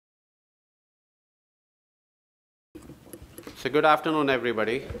So good afternoon,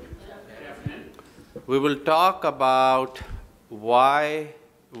 everybody. We will talk about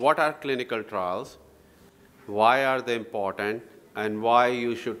what are clinical trials, why are they important, and why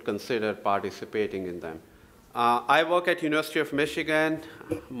you should consider participating in them. I work at University of Michigan.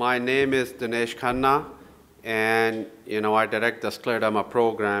 My name is Dinesh Khanna, and I direct the Scleroderma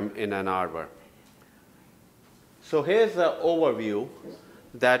program in Ann Arbor. So here's the overview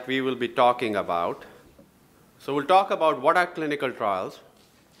that we will be talking about. So we'll talk about what are clinical trials,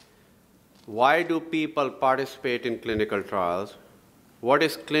 why do people participate in clinical trials, what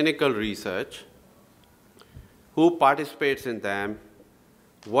is clinical research, who participates in them,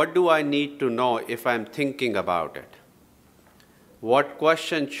 what do I need to know if I'm thinking about it, what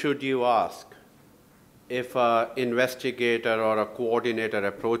questions should you ask if an investigator or a coordinator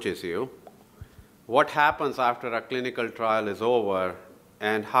approaches you, what happens after a clinical trial is over,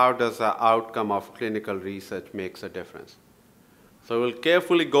 and how does the outcome of clinical research makes a difference. So we'll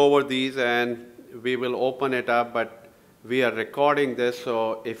carefully go over these and we will open it up, but we are recording this,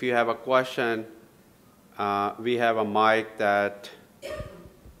 so if you have a question, we have a mic that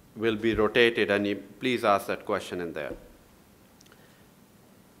will be rotated, and please ask that question in there.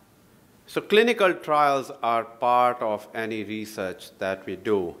 So clinical trials are part of any research that we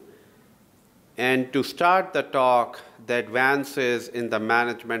do. And to start the talk, the advances in the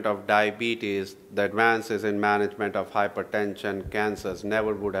management of diabetes, the advances in management of hypertension, cancers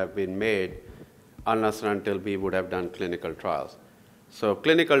never would have been made unless and until we would have done clinical trials. So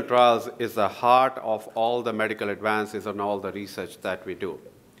clinical trials is the heart of all the medical advances and all the research that we do.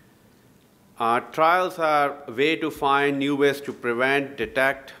 Trials are a way to find new ways to prevent,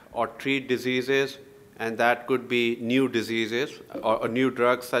 detect, or treat diseases, and that could be new diseases or new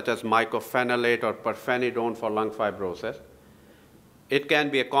drugs such as mycophenolate or pirfenidone for lung fibrosis. It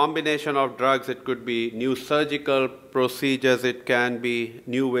can be a combination of drugs. It could be new surgical procedures. It can be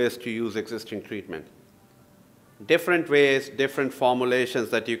new ways to use existing treatment. Different ways, different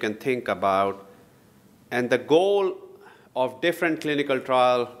formulations that you can think about. And the goal of different clinical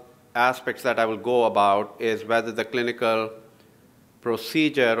trial aspects that I will go about is whether the clinical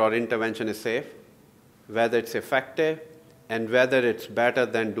procedure or intervention is safe, whether it's effective, and whether it's better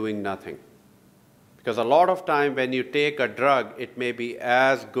than doing nothing. Because a lot of time when you take a drug, it may be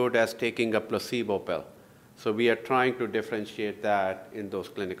as good as taking a placebo pill. So we are trying to differentiate that in those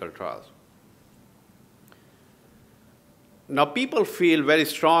clinical trials. Now, people feel very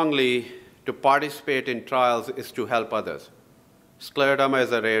strongly to participate in trials is to help others. Scleroderma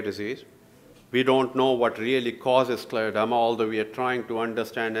is a rare disease. We don't know what really causes scleroderma, although we are trying to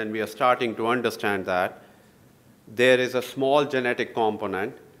understand, and we are starting to understand that. There is a small genetic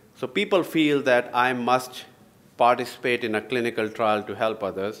component. So people feel that I must participate in a clinical trial to help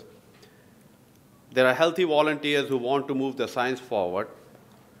others. There are healthy volunteers who want to move the science forward,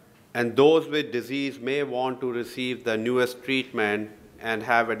 and those with disease may want to receive the newest treatment and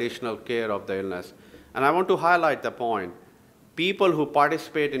have additional care of the illness. And I want to highlight the point. People who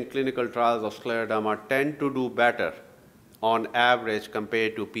participate in clinical trials of scleroderma tend to do better on average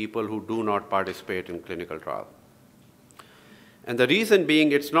compared to people who do not participate in clinical trials. And the reason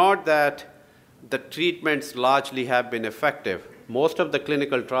being, it's not that the treatments largely have been effective. Most of the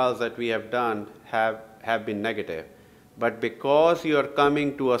clinical trials that we have done have been negative. But because you are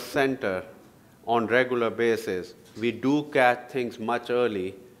coming to a center on regular basis, we do catch things much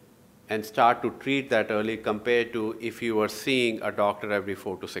early and start to treat that early compared to if you were seeing a doctor every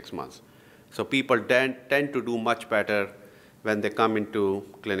 4 to 6 months. So people tend to do much better when they come into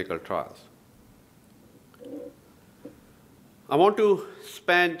clinical trials. I want to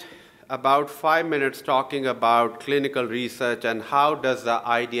spend about 5 minutes talking about clinical research and how does the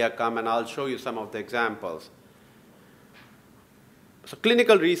idea come, and I'll show you some of the examples. So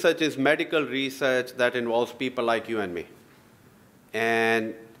clinical research is medical research that involves people like you and me.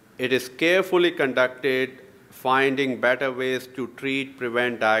 And it is carefully conducted, finding better ways to treat,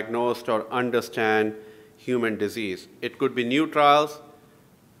 prevent, diagnose, or understand human disease. It could be new trials.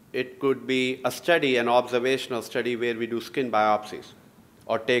 It could be a study, an observational study where we do skin biopsies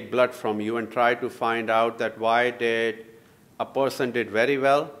or take blood from you and try to find out that why did a person did very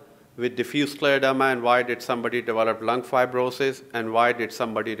well with diffuse scleroderma and why did somebody develop lung fibrosis and why did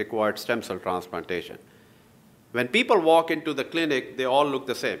somebody require stem cell transplantation. When people walk into the clinic, they all look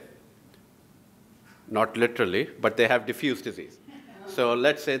the same. Not literally, but they have diffuse disease. So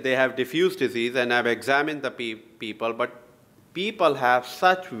let's say they have diffuse disease, and I've examined the people, but people have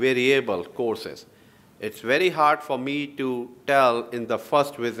such variable courses. It's very hard for me to tell in the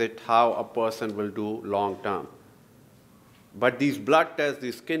first visit how a person will do long term. But these blood tests,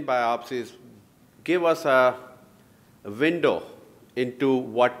 these skin biopsies, give us a window into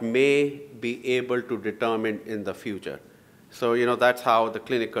what may be able to determine in the future. So, that's how the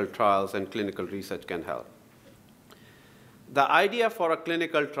clinical trials and clinical research can help. The idea for a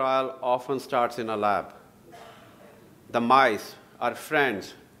clinical trial often starts in a lab. The mice, our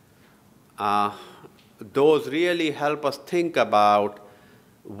friends, those really help us think about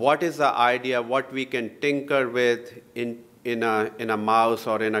what is the idea, what we can tinker with in a mouse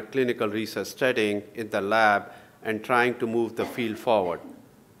or in a clinical research setting in the lab and trying to move the field forward.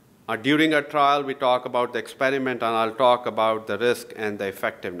 During a trial, we talk about the experiment, and I'll talk about the risk and the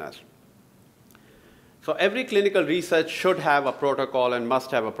effectiveness. So every clinical research should have a protocol and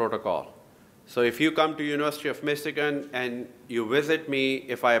must have a protocol. So if you come to University of Michigan and you visit me,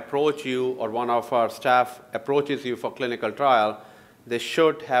 if I approach you or one of our staff approaches you for clinical trial, they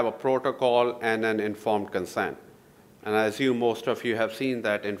should have a protocol and an informed consent. And I assume most of you have seen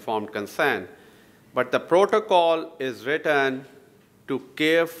that informed consent. But the protocol is written to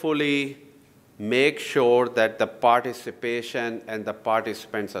carefully make sure that the participation and the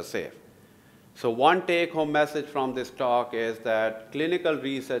participants are safe. So one take-home message from this talk is that clinical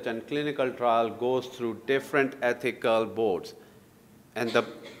research and clinical trial goes through different ethical boards. And the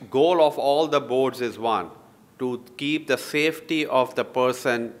goal of all the boards is one, to keep the safety of the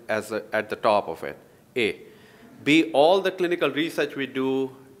person at the top of it, A. B, all the clinical research we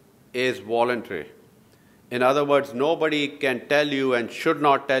do is voluntary. In other words, nobody can tell you and should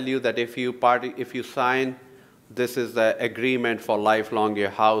not tell you that if you sign, this is the agreement for lifelong, your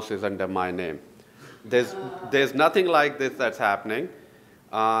house is under my name. There's nothing like this that's happening.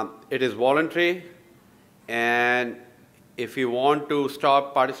 It is voluntary, and if you want to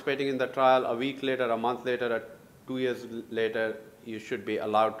stop participating in the trial a week later, a month later, or 2 years later, you should be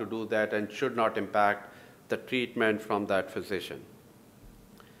allowed to do that and should not impact the treatment from that physician.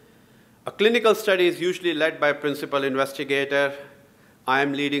 A clinical study is usually led by a principal investigator. I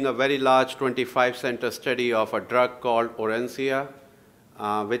am leading a very large 25-center study of a drug called Orencia,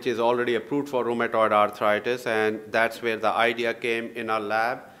 which is already approved for rheumatoid arthritis, and that's where the idea came in our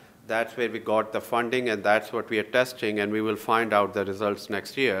lab. That's where we got the funding, and that's what we are testing, and we will find out the results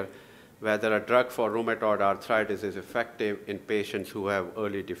next year, whether a drug for rheumatoid arthritis is effective in patients who have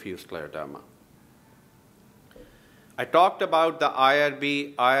early diffuse scleroderma. I talked about the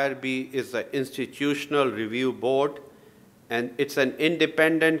IRB. IRB is the Institutional Review Board, and it's an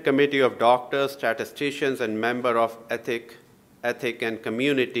independent committee of doctors, statisticians, and member of ethic and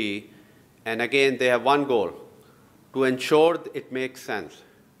community. And again, they have one goal, to ensure it makes sense.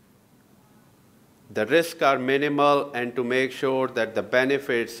 The risks are minimal, and to make sure that the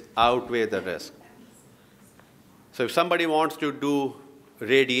benefits outweigh the risk. So if somebody wants to do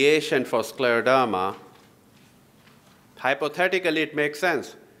radiation for scleroderma, hypothetically, it makes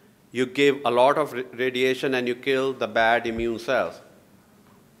sense. You give a lot of radiation and you kill the bad immune cells.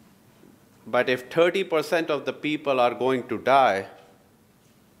 But if 30% of the people are going to die,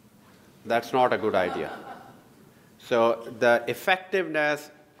 that's not a good idea. So the effectiveness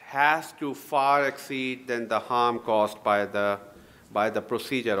has to far exceed than the harm caused by the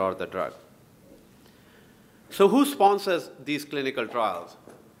procedure or the drug. So who sponsors these clinical trials?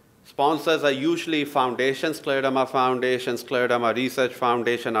 Sponsors are usually foundations, Scleroderma Research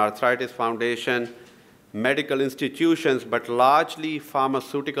Foundation, Arthritis Foundation, medical institutions, but largely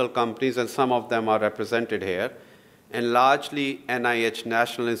pharmaceutical companies, and some of them are represented here, and largely NIH,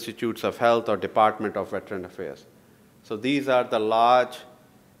 National Institutes of Health, or Department of Veteran Affairs. So these are the large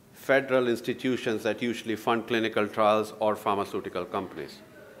federal institutions that usually fund clinical trials or pharmaceutical companies.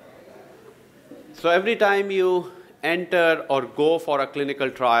 So every time you enter or go for a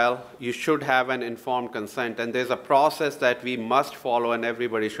clinical trial, you should have an informed consent. And there's a process that we must follow and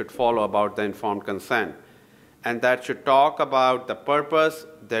everybody should follow about the informed consent. And that should talk about the purpose,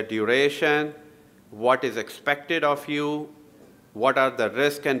 the duration, what is expected of you, what are the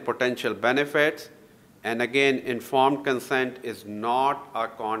risks and potential benefits. And again, informed consent is not a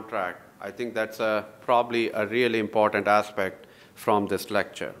contract. I think that's probably a really important aspect from this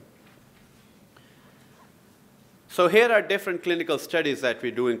lecture. So here are different clinical studies that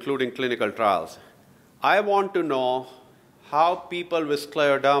we do, including clinical trials. I want to know how people with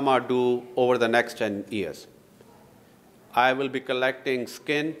scleroderma do over the next 10 years. I will be collecting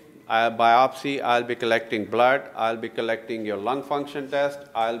skin biopsy, I'll be collecting blood, I'll be collecting your lung function test,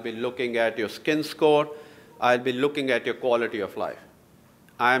 I'll be looking at your skin score, I'll be looking at your quality of life.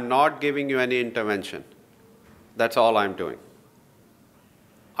 I am not giving you any intervention. That's all I'm doing.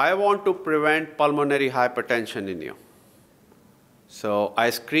 I want to prevent pulmonary hypertension in you. So I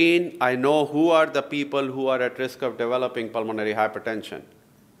screen, I know who are the people who are at risk of developing pulmonary hypertension.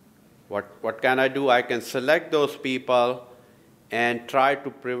 What can I do? I can select those people and try to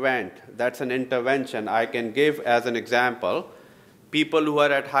prevent. That's an intervention. I can give, as an example, people who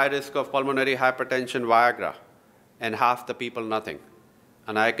are at high risk of pulmonary hypertension, Viagra, and half the people nothing.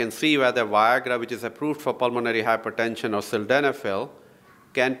 And I can see whether Viagra, which is approved for pulmonary hypertension, or sildenafil,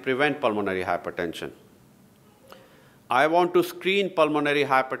 can prevent pulmonary hypertension. I want to screen pulmonary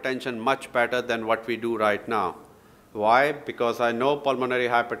hypertension much better than what we do right now. Why? Because I know pulmonary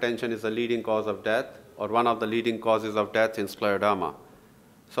hypertension is the leading cause of death, or one of the leading causes of death in scleroderma.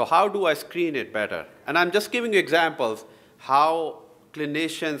 So how do I screen it better? And I'm just giving you examples how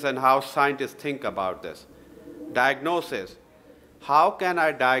clinicians and how scientists think about this. Diagnosis. How can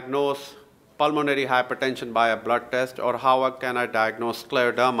I diagnose pulmonary hypertension by a blood test, or how can I diagnose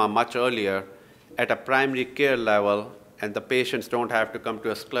scleroderma much earlier at a primary care level, and the patients don't have to come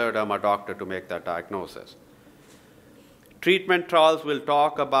to a scleroderma doctor to make that diagnosis? Treatment trials we'll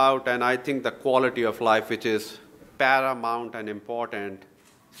talk about, and I think the quality of life, which is paramount and important,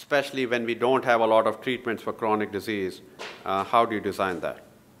 especially when we don't have a lot of treatments for chronic disease. How do you design that?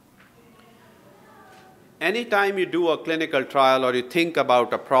 Anytime you do a clinical trial or you think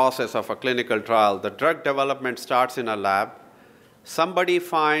about a process of a clinical trial, the drug development starts in a lab. Somebody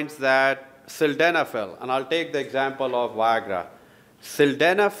finds that sildenafil, and I'll take the example of Viagra.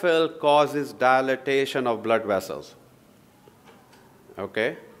 Sildenafil causes dilatation of blood vessels.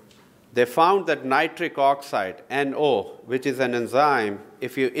 Okay? They found that nitric oxide, NO, which is an enzyme,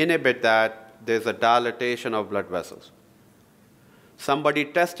 if you inhibit that, there's a dilatation of blood vessels. Somebody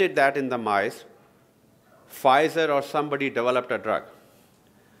tested that in the mice. Pfizer or somebody developed a drug.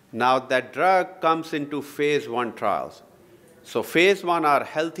 Now that drug comes into phase 1 trials. So phase 1 are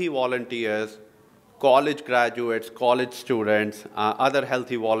healthy volunteers, college graduates, college students, other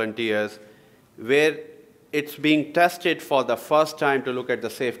healthy volunteers, where it's being tested for the first time to look at the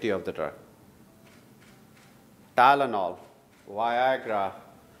safety of the drug. Tylenol, Viagra,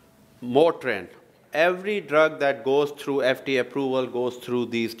 Motrin, every drug that goes through FDA approval goes through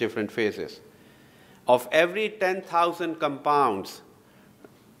these different phases. Of every 10,000 compounds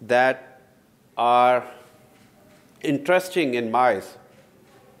that are interesting in mice,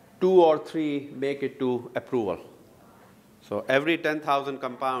 2 or 3 make it to approval. So every 10,000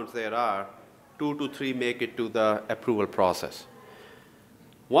 compounds there are, 2 to 3 make it to the approval process.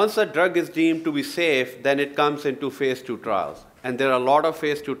 Once a drug is deemed to be safe, then it comes into phase 2 trials. And there are a lot of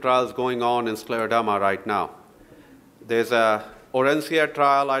phase 2 trials going on in scleroderma right now. There's a Orencia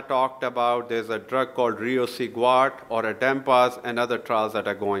trial I talked about. There's a drug called Riociguat or Adempas, and other trials that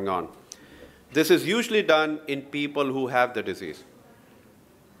are going on. This is usually done in people who have the disease.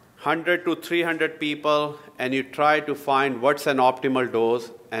 100 to 300 people, and you try to find what's an optimal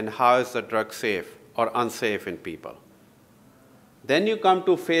dose and how is the drug safe or unsafe in people. Then you come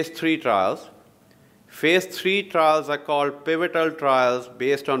to phase 3 trials. Phase 3 trials are called pivotal trials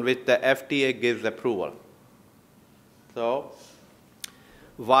based on which the FDA gives approval. So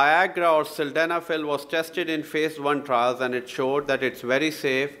Viagra or sildenafil was tested in phase 1 trials, and it showed that it's very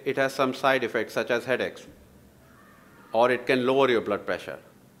safe. It has some side effects such as headaches, or it can lower your blood pressure.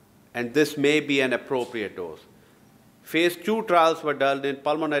 And this may be an appropriate dose. Phase 2 trials were done in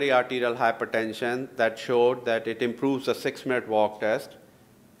pulmonary arterial hypertension that showed that it improves the 6-minute walk test,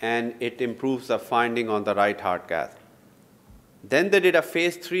 and it improves the finding on the right heart cath. Then they did a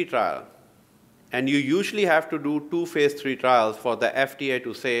phase 3 trial. And you usually have to do 2 phase 3 trials for the FDA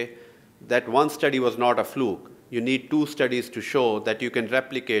to say that one study was not a fluke. You need 2 studies to show that you can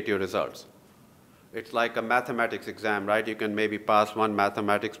replicate your results. It's like a mathematics exam, right? You can maybe pass one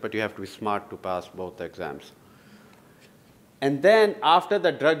mathematics, but you have to be smart to pass both the exams. And then after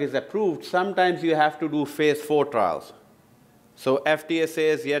the drug is approved, sometimes you have to do phase 4 trials. So FDA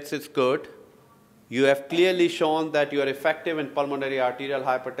says, yes, it's good. You have clearly shown that you are effective in pulmonary arterial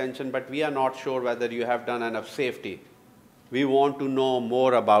hypertension, but we are not sure whether you have done enough safety. We want to know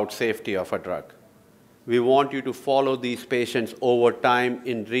more about safety of a drug. We want you to follow these patients over time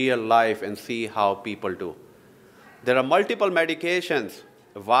in real life and see how people do. There are multiple medications,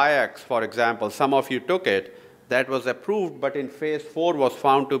 Vioxx, for example, some of you took it, that was approved, but in phase 4 was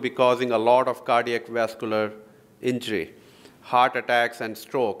found to be causing a lot of cardiac vascular injury, heart attacks and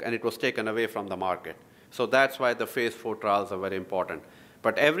stroke, and it was taken away from the market. So that's why the phase 4 trials are very important.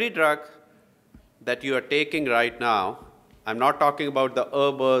 But every drug that you are taking right now, I'm not talking about the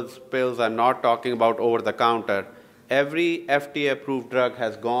herbals, pills, I'm not talking about over-the-counter. Every FDA-approved drug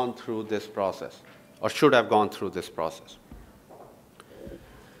has gone through this process, or should have gone through this process.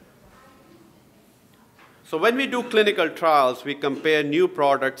 So when we do clinical trials, we compare new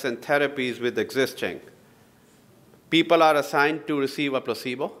products and therapies with existing. People are assigned to receive a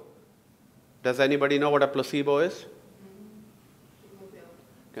placebo, Does anybody know what a placebo is?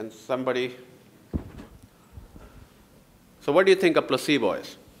 Can somebody? So what do you think a placebo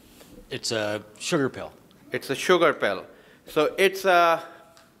is? It's a sugar pill. It's a sugar pill. So it's a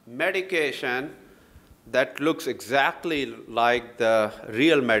medication that looks exactly like the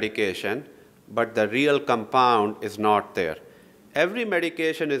real medication, but the real compound is not there. Every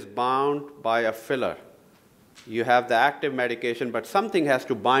medication is bound by a filler. You have the active medication, but something has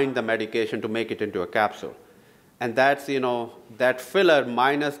to bind the medication to make it into a capsule. And that's, that filler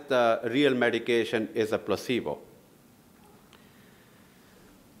minus the real medication is a placebo.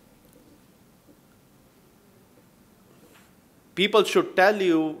 People should tell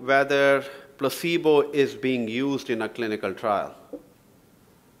you whether placebo is being used in a clinical trial.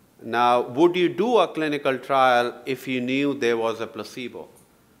 Now, would you do a clinical trial if you knew there was a placebo?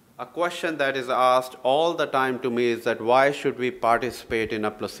 A question that is asked all the time to me is that why should we participate in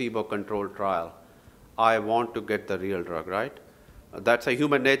a placebo-controlled trial? I want to get the real drug, right? That's a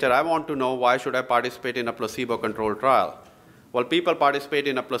human nature. I want to know why should I participate in a placebo-controlled trial? Well, people participate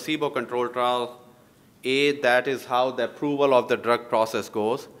in a placebo-controlled trial. That is how the approval of the drug process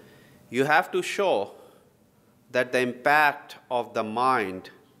goes. You have to show that the impact of the mind,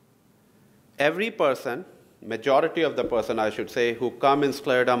 every person, majority of the person, I should say, who come in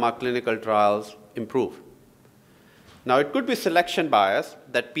scleroderma clinical trials improve. Now, it could be selection bias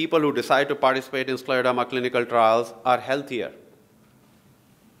that people who decide to participate in scleroderma clinical trials are healthier.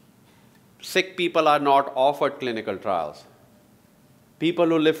 Sick people are not offered clinical trials. People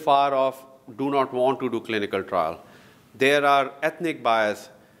who live far off do not want to do clinical trial. There are ethnic bias.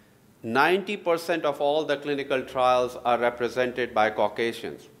 90% of all the clinical trials are represented by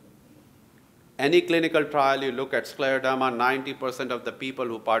Caucasians. Any clinical trial you look at scleroderma, 90% of the people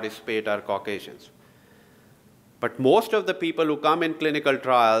who participate are Caucasians. But most of the people who come in clinical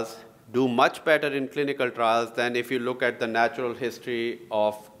trials do much better in clinical trials than if you look at the natural history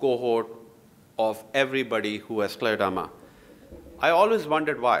of cohort of everybody who has scleroderma. I always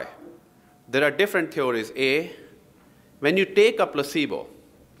wondered why. There are different theories. When you take a placebo,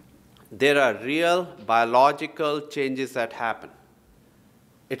 there are real biological changes that happen.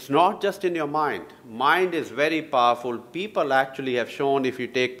 It's not just in your mind. Mind is very powerful. People actually have shown if you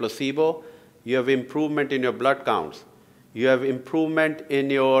take placebo, you have improvement in your blood counts. You have improvement in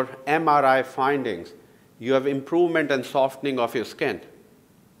your MRI findings. You have improvement and softening of your skin.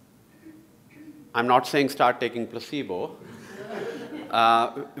 I'm not saying start taking placebo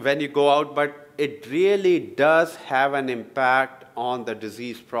when you go out, but it really does have an impact on the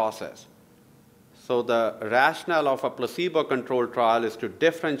disease process. So the rationale of a placebo-controlled trial is to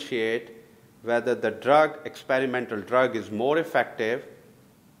differentiate whether the drug, experimental drug, is more effective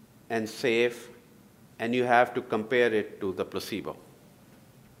and safe, and you have to compare it to the placebo.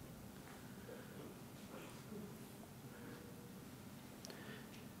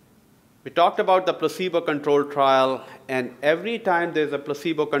 We talked about the placebo-controlled trial, and every time there's a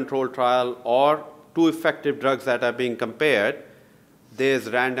placebo-controlled trial or two effective drugs that are being compared, there's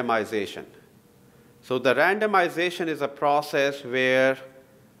randomization. So the randomization is a process where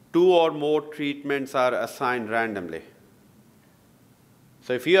two or more treatments are assigned randomly.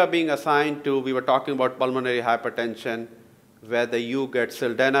 So if you are being assigned to, we were talking about pulmonary hypertension, whether you get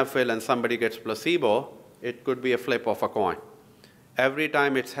sildenafil and somebody gets placebo, it could be a flip of a coin. Every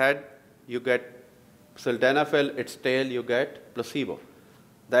time it's head, you get sildenafil, it's tail, you get placebo.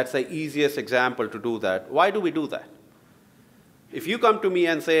 That's the easiest example to do that. Why do we do that? If you come to me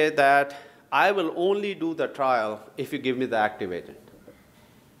and say that I will only do the trial if you give me the active agent.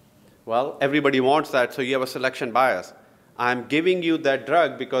 Well, everybody wants that, so you have a selection bias. I'm giving you that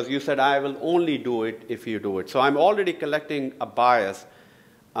drug because you said I will only do it if you do it. So I'm already collecting a bias,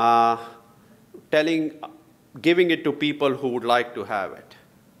 giving it to people who would like to have it.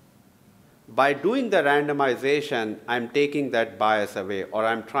 By doing the randomization, I'm taking that bias away, or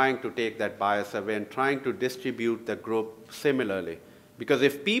I'm trying to take that bias away and trying to distribute the group similarly. Because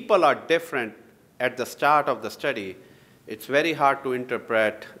if people are different at the start of the study, it's very hard to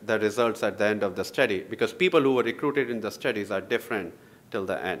interpret the results at the end of the study, because people who were recruited in the studies are different till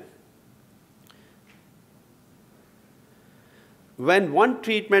the end. When one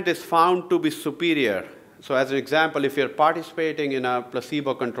treatment is found to be superior, so as an example, if you're participating in a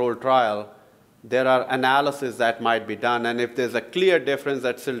placebo-controlled trial, there are analyses that might be done, and if there's a clear difference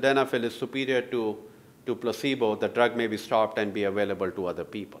that sildenafil is superior to placebo, the drug may be stopped and be available to other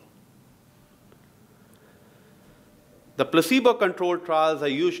people. The placebo-controlled trials are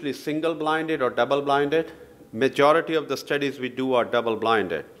usually single-blinded or double-blinded. Majority of the studies we do are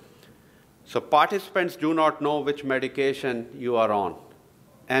double-blinded. So participants do not know which medication you are on.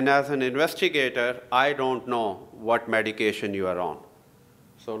 and as an investigator, I don't know what medication you are on.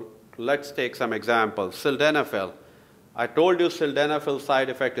 So let's take some examples. Sildenafil. I told you sildenafil side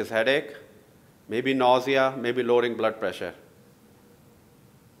effect is headache, maybe nausea, maybe lowering blood pressure.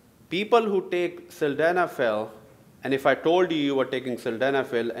 People who take sildenafil, and if I told you you were taking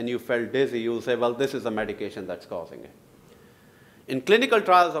sildenafil and you felt dizzy, you'll say, well, this is the medication that's causing it. In clinical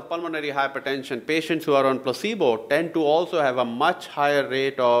trials of pulmonary hypertension, patients who are on placebo tend to also have a much higher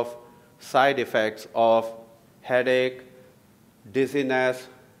rate of side effects of headache, dizziness,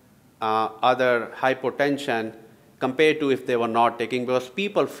 other hypotension, compared to if they were not taking, because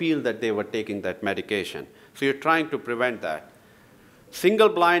people feel that they were taking that medication. So you're trying to prevent that.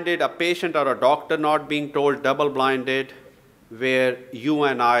 Single-blinded, a patient or a doctor not being told, double-blinded, where you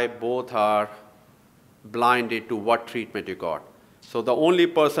and I both are blinded to what treatment you got. So the only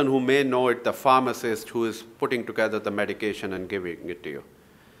person who may know it, the pharmacist who is putting together the medication and giving it to you.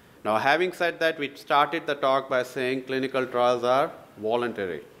 Now, having said that, we started the talk by saying clinical trials are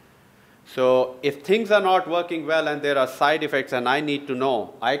voluntary. So if things are not working well and there are side effects and I need to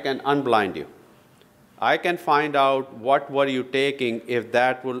know, I can unblind you. I can find out what were you taking if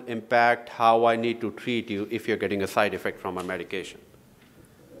that will impact how I need to treat you if you're getting a side effect from a medication.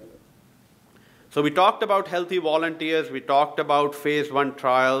 So we talked about healthy volunteers, we talked about phase 1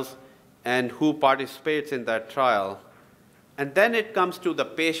 trials and who participates in that trial. And then it comes to the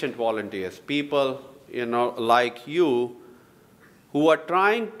patient volunteers, people like you who are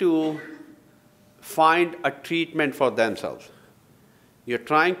trying to find a treatment for themselves. You're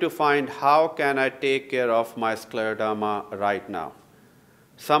trying to find how can I take care of my scleroderma right now.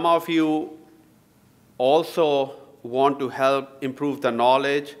 Some of you also want to help improve the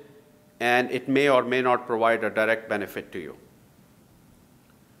knowledge, and it may or may not provide a direct benefit to you.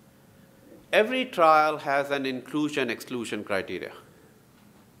 Every trial has an inclusion-exclusion criteria.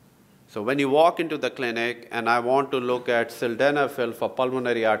 So when you walk into the clinic and I want to look at sildenafil for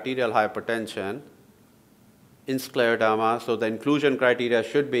pulmonary arterial hypertension in scleroderma, so the inclusion criteria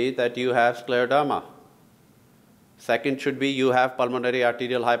should be that you have scleroderma. Second should be you have pulmonary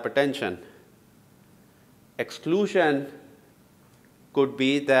arterial hypertension. Exclusion could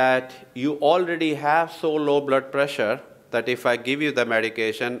be that you already have so low blood pressure that if I give you the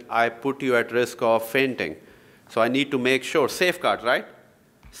medication, I put you at risk of fainting. So I need to make sure, safeguards, right?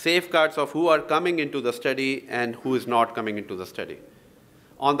 Safeguards of who are coming into the study and who is not coming into the study.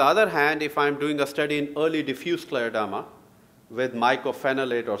 On the other hand, if I'm doing a study in early diffuse scleroderma with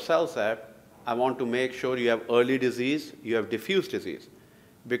mycophenolate or CellCept, I want to make sure you have early disease, you have diffuse disease.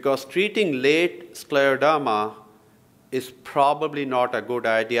 Because treating late scleroderma is probably not a good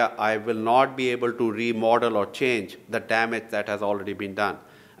idea. I will not be able to remodel or change the damage that has already been done.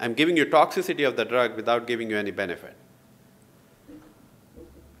 I'm giving you toxicity of the drug without giving you any benefit.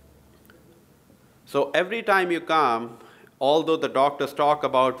 So every time you come, although the doctors talk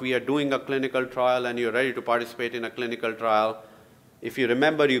about we are doing a clinical trial and you're ready to participate in a clinical trial, if you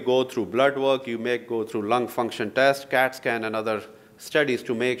remember, you go through blood work, you may go through lung function test, CAT scan, and other studies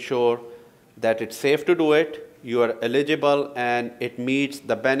to make sure that it's safe to do it, you are eligible, and it meets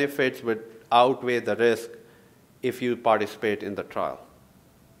the benefits which outweigh the risk if you participate in the trial.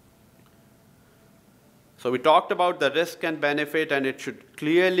 So we talked about the risk and benefit, and it should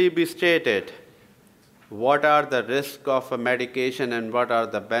clearly be stated what are the risks of a medication and what are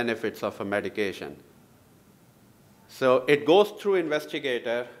the benefits of a medication. So it goes through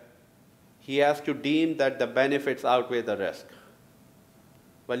investigator. He has to deem that the benefits outweigh the risk.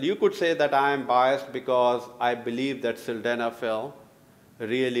 Well, you could say that I am biased because I believe that sildenafil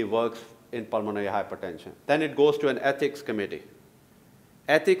really works in pulmonary hypertension. Then it goes to an ethics committee.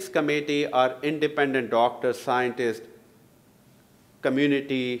 Ethics committee are independent doctors, scientists,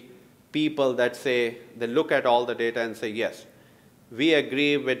 community people that say, they look at all the data and say, yes, we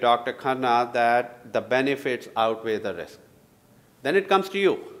agree with Dr. Khanna that the benefits outweigh the risk. Then it comes to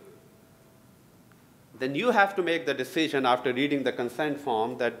you. Then you have to make the decision after reading the consent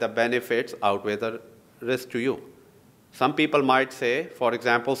form that the benefits outweigh the risk to you. Some people might say, for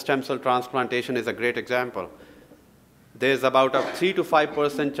example, stem cell transplantation is a great example. There's about a 3 to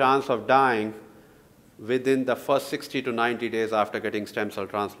 5% chance of dying within the first 60 to 90 days after getting stem cell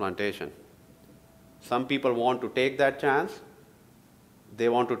transplantation. Some people want to take that chance. They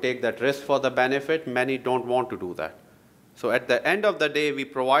want to take that risk for the benefit. Many don't want to do that. So at the end of the day, we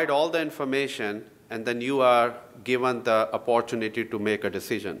provide all the information, and then you are given the opportunity to make a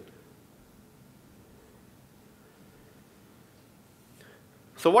decision.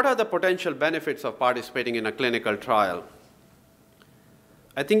 So what are the potential benefits of participating in a clinical trial?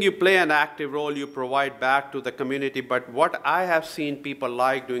 I think you play an active role, you provide back to the community, but what I have seen people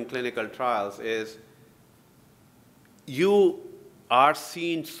like doing clinical trials is you are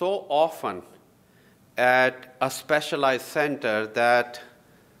seen so often at a specialized center that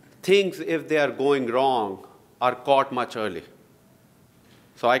things, if they are going wrong, are caught much early.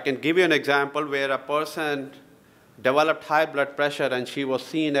 So I can give you an example where a person developed high blood pressure and she was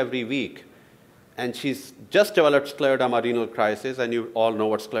seen every week. And she's just developed scleroderma renal crisis, and you all know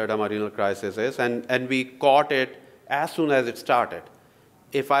what scleroderma renal crisis is, and we caught it as soon as it started.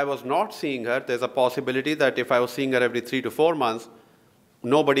 If I was not seeing her, there's a possibility that if I was seeing her every 3 to 4 months,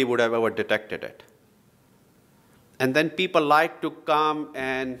 nobody would have ever detected it. And then people like to come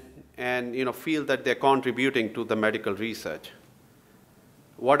and feel that they're contributing to the medical research.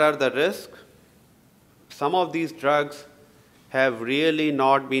 What are the risks? Some of these drugs have really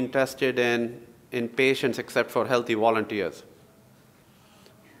not been tested in patients except for healthy volunteers.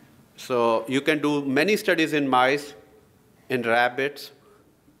 So you can do many studies in mice, in rabbits,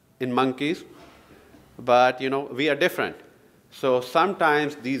 in monkeys, but we are different. So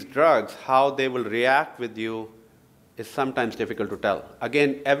sometimes these drugs, how they will react with you is sometimes difficult to tell.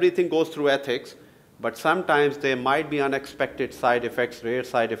 Again, everything goes through ethics, but sometimes there might be unexpected side effects, rare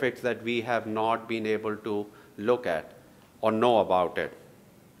side effects that we have not been able to look at or know about it.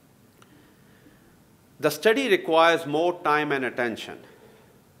 The study requires more time and attention.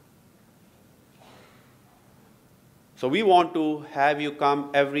 So we want to have you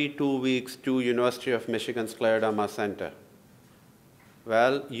come every 2 weeks to University of Michigan Scleroderma Center.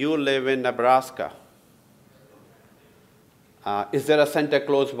 Well, you live in Nebraska. Is there a center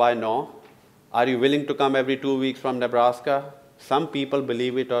close by? No. Are you willing to come every 2 weeks from Nebraska? Some people,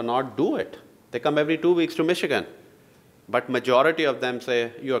 believe it or not, do it. They come every 2 weeks to Michigan. But majority of them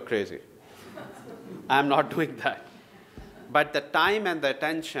say, you are crazy. I'm not doing that. But the time and the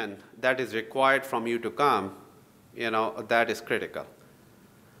attention that is required from you to come, that is critical.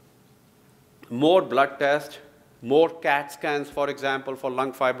 More blood tests, more CAT scans, for example, for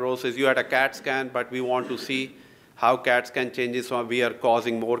lung fibrosis. You had a CAT scan, but we want to see how CAT scan changes, so we are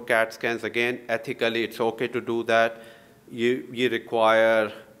causing more CAT scans. Again, ethically, it's okay to do that. You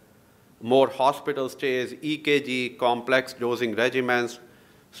require more hospital stays, EKG, complex dosing regimens.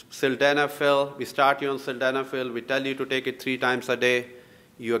 Sildenafil, we start you on sildenafil, we tell you to take it 3 times a day.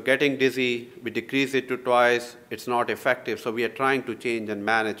 You are getting dizzy, we decrease it to twice, it's not effective. So we are trying to change and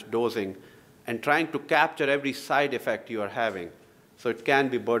manage dosing and trying to capture every side effect you are having. So it can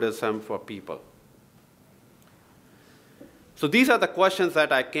be burdensome for people. So these are the questions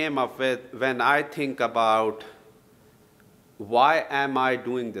that I came up with when I think about why am I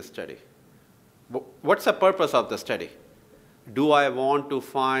doing this study? What's the purpose of the study? Do I want to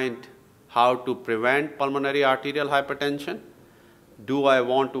find how to prevent pulmonary arterial hypertension? Do I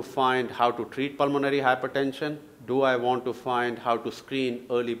want to find how to treat pulmonary hypertension? Do I want to find how to screen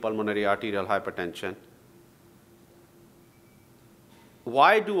early pulmonary arterial hypertension?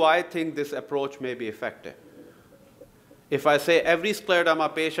 Why do I think this approach may be effective? If I say every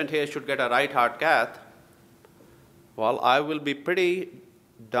scleroderma patient here should get a right heart cath, well, I will be pretty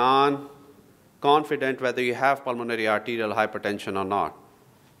darn confident whether you have pulmonary arterial hypertension or not.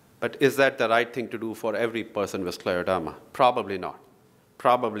 But is that the right thing to do for every person with scleroderma? Probably not.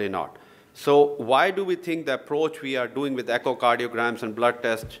 Probably not. So why do we think the approach we are doing with echocardiograms and blood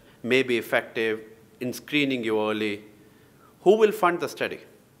tests may be effective in screening you early? Who will fund the study?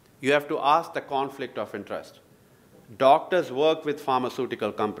 You have to ask the conflict of interest. Doctors work with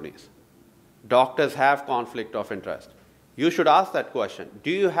pharmaceutical companies. Doctors have conflict of interest. You should ask that question. Do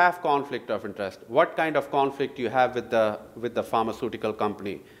you have conflict of interest? What kind of conflict do you have with the pharmaceutical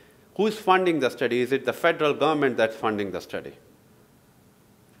company? Who is funding the study? Is it the federal government that's funding the study?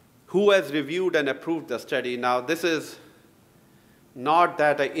 Who has reviewed and approved the study? Now, this is not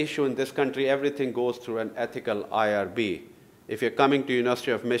that an issue in this country. Everything goes through an ethical IRB. If you're coming to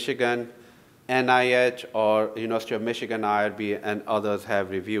University of Michigan, NIH, or University of Michigan IRB, and others have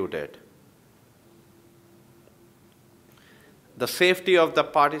reviewed it. The safety of the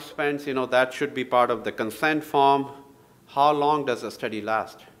participants, that should be part of the consent form. How long does the study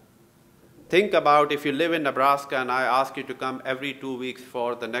last? Think about if you live in Nebraska and I ask you to come every 2 weeks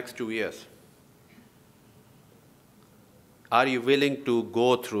for the next 2 years. Are you willing to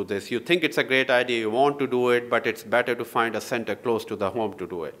go through this? You think it's a great idea, you want to do it, but it's better to find a center close to the home to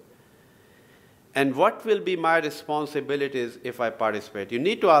do it. And what will be my responsibilities if I participate? You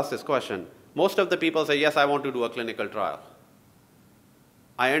need to ask this question. Most of the people say, yes, I want to do a clinical trial.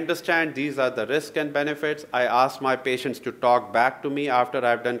 I understand these are the risks and benefits. I ask my patients to talk back to me after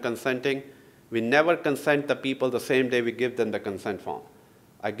I've done consenting. We never consent the people the same day we give them the consent form.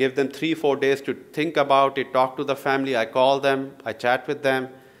 I give them 3-4 days to think about it, talk to the family, I call them, I chat with them.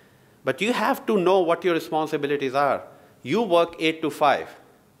 But you have to know what your responsibilities are. You work 8 to 5.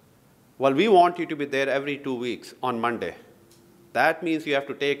 Well, we want you to be there every 2 weeks on Monday. That means you have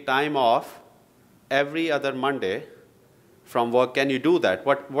to take time off every other Monday from work. Can you do that?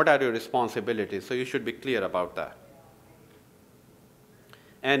 What are your responsibilities? So you should be clear about that.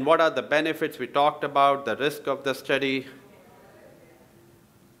 And what are the benefits we talked about, the risk of the study.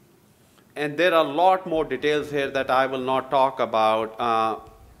 And there are a lot more details here that I will not talk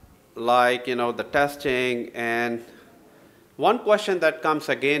about, like the testing. And one question that comes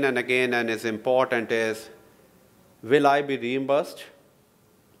again and again and is important is, will I be reimbursed?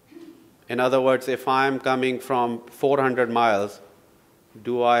 In other words, if I'm coming from 400 miles,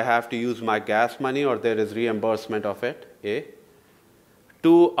 do I have to use my gas money or there is reimbursement of it? A.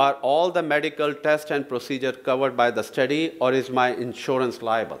 2, are all the medical tests and procedures covered by the study or is my insurance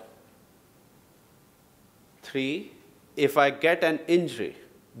liable? 3, if I get an injury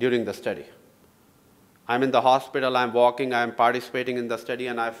during the study, I'm in the hospital, I'm walking, I'm participating in the study,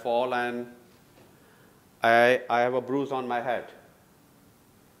 and I fall and I have a bruise on my head.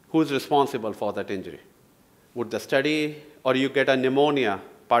 Who's responsible for that injury? Would the study, or you get a pneumonia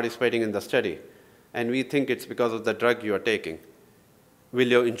participating in the study, and we think it's because of the drug you are taking. Will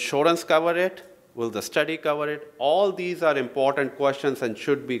your insurance cover it? Will the study cover it? All these are important questions and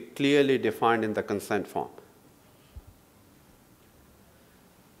should be clearly defined in the consent form.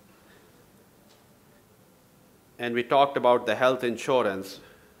 And we talked about the health insurance.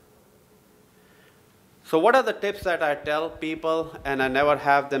 So what are the tips that I tell people, and I never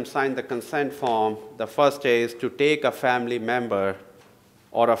have them sign the consent form? The first is to take a family member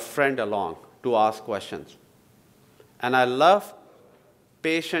or a friend along to ask questions. And I love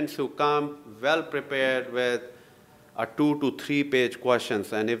patients who come well prepared with a 2 to 3 page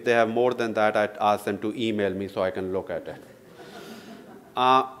questions, and if they have more than that, I'd ask them to email me so I can look at it.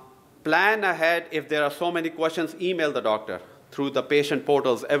 Plan ahead. If there are so many questions, email the doctor. Through the patient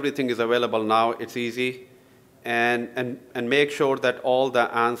portals, everything is available now. It's easy. And make sure that all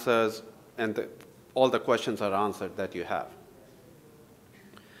the answers and all the questions are answered that you have.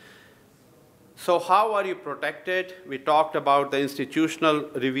 So how are you protected? We talked about the institutional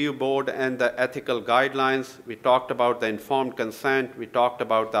review board and the ethical guidelines. We talked about the informed consent. We talked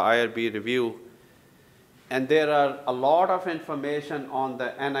about the IRB review. And there are a lot of information on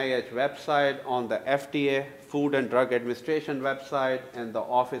the NIH website, on the FDA, Food and Drug Administration website, and the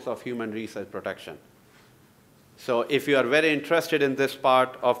Office of Human Research Protection. So if you are very interested in this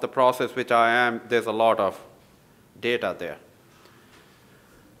part of the process, which I am, there's a lot of data there.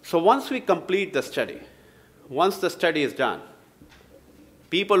 So once we complete the study, once the study is done,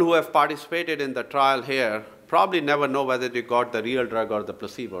 people who have participated in the trial here probably never know whether they got the real drug or the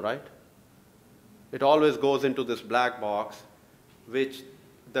placebo, right? It always goes into this black box, which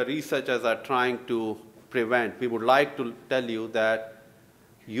the researchers are trying to prevent. We would like to tell you that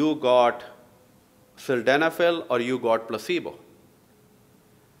you got sildenafil or you got placebo.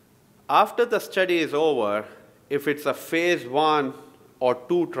 After the study is over, if it's a phase 1 or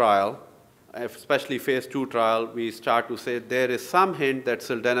 2 trial, especially phase 2 trial, we start to say there is some hint that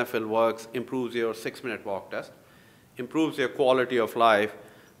sildenafil works, improves your 6-minute walk test, improves your quality of life.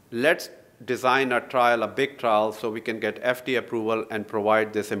 Let's design a trial, a big trial, so we can get FDA approval and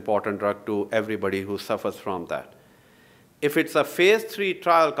provide this important drug to everybody who suffers from that. If it's a phase 3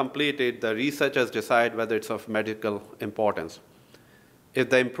 trial completed, the researchers decide whether it's of medical importance.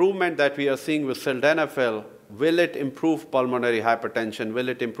 If the improvement that we are seeing with sildenafil, will it improve pulmonary hypertension? Will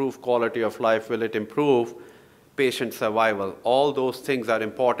it improve quality of life? Will it improve patient survival? All those things are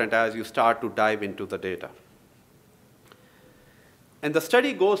important as you start to dive into the data. And the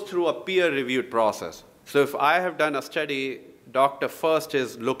study goes through a peer-reviewed process. So if I have done a study, Dr. First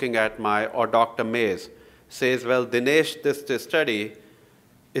is looking at or Dr. Mays says, well, Dinesh, this study,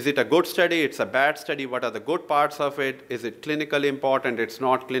 is it a good study? It's a bad study. What are the good parts of it? Is it clinically important? It's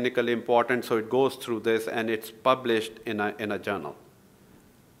not clinically important. So it goes through this, and it's published in a journal.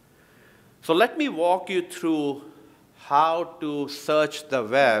 So let me walk you through how to search the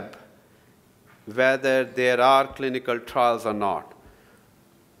web, whether there are clinical trials or not.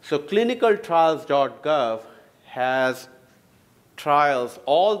 So clinicaltrials.gov has trials.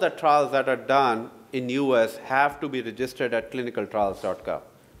 All the trials that are done in US have to be registered at clinicaltrials.gov.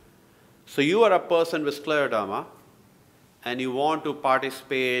 So you are a person with scleroderma, and you want to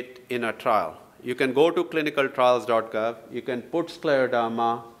participate in a trial. You can go to clinicaltrials.gov. You can put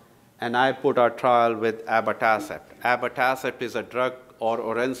scleroderma, and I put our trial with abatacept. Abatacept is a drug, or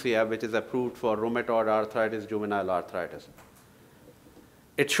Orencia, which is approved for rheumatoid arthritis, juvenile arthritis.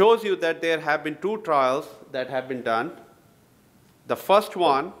 It shows you that there have been 2 trials that have been done. The first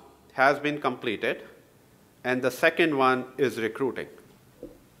one has been completed, and the second one is recruiting.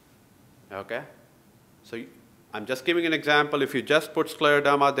 Okay? So I'm just giving an example. If you just put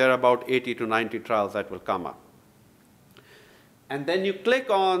scleroderma, there are about 80 to 90 trials that will come up. And then you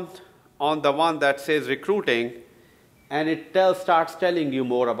click on the one that says recruiting, and it starts telling you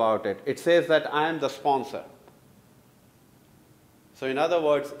more about it. It says that I am the sponsor. So in other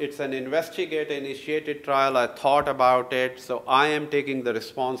words, it's an investigator-initiated trial. I thought about it, so I am taking the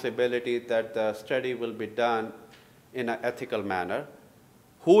responsibility that the study will be done in an ethical manner.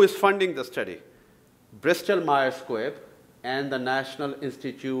 Who is funding the study? Bristol Myers Squibb and the National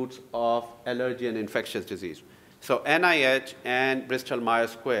Institutes of Allergy and Infectious Disease. So NIH and Bristol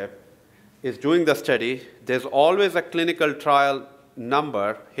Myers Squibb is doing the study. There's always a clinical trial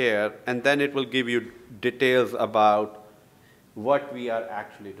number here, and then it will give you details about what we are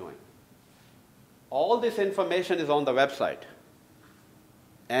actually doing. All this information is on the website.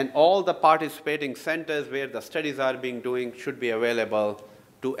 And all the participating centers where the studies are being doing should be available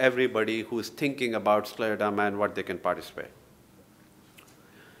to everybody who is thinking about scleroderma and what they can participate.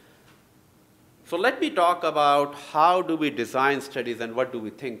 So let me talk about how do we design studies and what do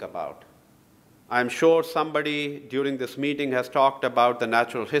we think about. I'm sure somebody during this meeting has talked about the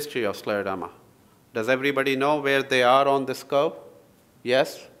natural history of scleroderma. Does everybody know where they are on this curve?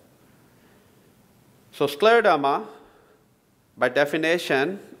 Yes? So scleroderma, by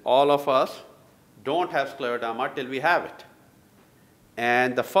definition, all of us don't have scleroderma till we have it.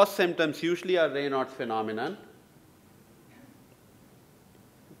 And the first symptoms usually are Raynaud's phenomenon.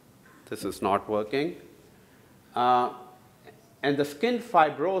 This is not working. And the skin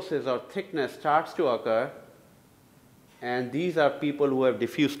fibrosis or thickness starts to occur, and these are people who have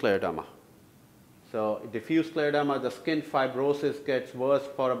diffuse scleroderma. So diffuse scleroderma, the skin fibrosis gets worse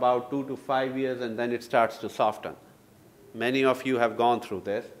for about 2 to 5 years, and then it starts to soften. Many of you have gone through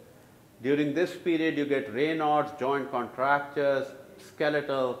this. During this period, you get Raynaud's, joint contractures,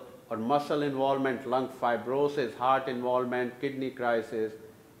 skeletal or muscle involvement, lung fibrosis, heart involvement, kidney crisis,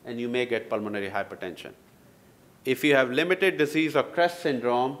 and you may get pulmonary hypertension. If you have limited disease or CREST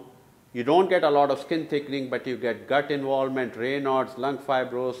syndrome, you don't get a lot of skin thickening, but you get gut involvement, Raynaud's, lung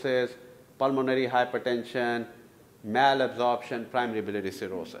fibrosis, pulmonary hypertension, malabsorption, primary biliary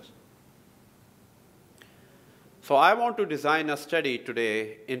cirrhosis. So I want to design a study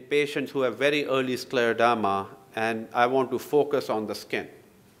today in patients who have very early scleroderma, and I want to focus on the skin.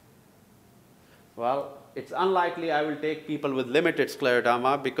 Well, it's unlikely I will take people with limited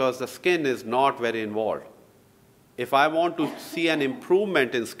scleroderma because the skin is not very involved. If I want to see an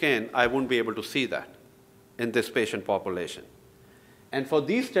improvement in skin, I won't be able to see that in this patient population. And for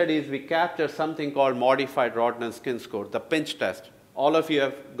these studies, we capture something called modified Rodnan skin score, the pinch test. All of you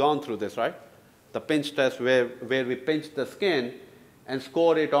have gone through this, right? The pinch test where we pinch the skin and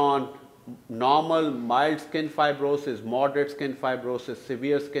score it on normal, mild skin fibrosis, moderate skin fibrosis,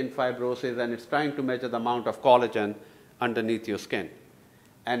 severe skin fibrosis, and it's trying to measure the amount of collagen underneath your skin.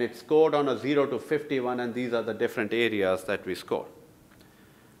 And it's scored on a 0 to 51, and these are the different areas that we score.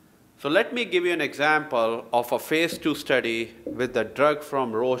 So let me give you an example of a phase 2 study with the drug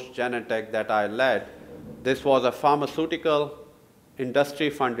from Roche Genentech that I led. This was a pharmaceutical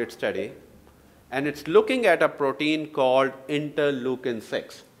industry-funded study, and it's looking at a protein called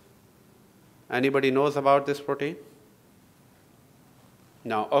interleukin-6. Anybody knows about this protein?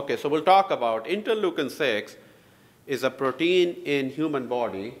 No. Okay, so we'll talk about interleukin-6 is a protein in human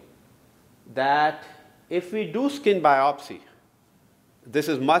body that if we do skin biopsy, this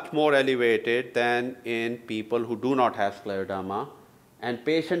is much more elevated than in people who do not have scleroderma, and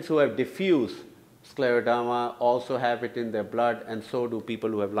patients who have diffuse scleroderma also have it in their blood, and so do people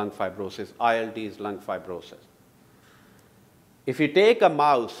who have lung fibrosis. ILD is lung fibrosis. If you take a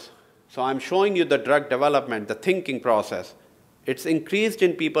mouse, so I'm showing you the drug development, the thinking process, it's increased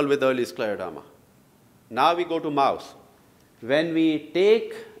in people with early scleroderma. Now we go to mouse. When we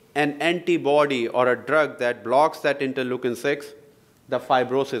take an antibody or a drug that blocks that interleukin-6, the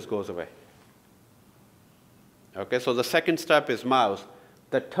fibrosis goes away. Okay, so the second step is mouse.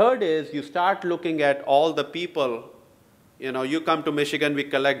 The third is you start looking at all the people. You know, you come to Michigan, we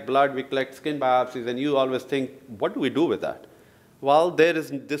collect blood, we collect skin biopsies, and you always think, what do we do with that? Well, there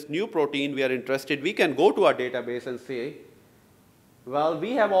is this new protein we are interested. We can go to our database and say, well,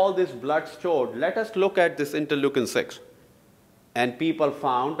 we have all this blood stored. Let us look at this interleukin-6. And people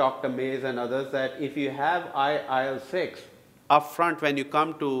found, Dr. Mays and others, that if you have IL-6 up front when you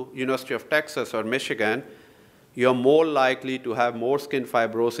come to University of Texas or Michigan, you're more likely to have more skin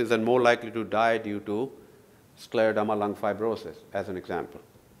fibrosis and more likely to die due to scleroderma lung fibrosis, as an example.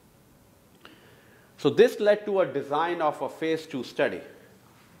 So this led to a design of a phase 2 study.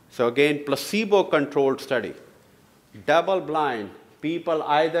 So again, placebo-controlled study. Double-blind, people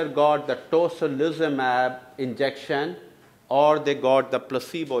either got the tocilizumab injection or they got the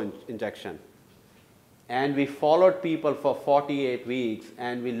placebo injection. And we followed people for 48 weeks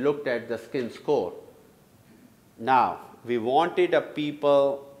and we looked at the skin score. Now, we wanted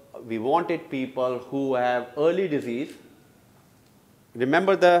people who have early disease.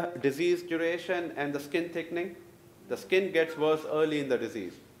 Remember the disease duration and the skin thickening? The skin gets worse early in the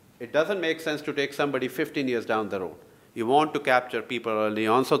disease. It doesn't make sense to take somebody 15 years down the road. You want to capture people early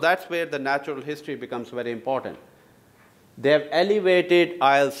on, so that's where the natural history becomes very important. They have elevated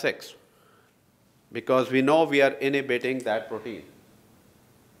IL-6 because we know we are inhibiting that protein.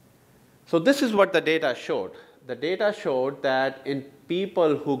 So this is what the data showed. The data showed that in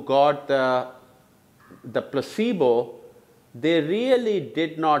people who got the placebo, they really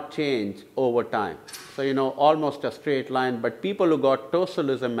did not change over time. So, almost a straight line, but people who got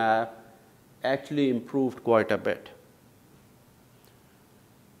tocilizumab actually improved quite a bit.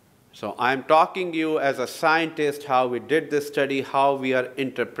 So I'm talking to you as a scientist how we did this study, how we are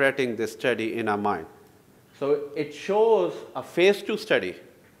interpreting this study in our mind. So it shows a phase 2 study.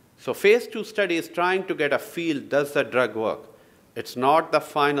 So phase 2 study is trying to get a feel, does the drug work? It's not the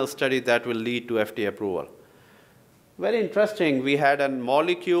final study that will lead to FDA approval. Very interesting, we had a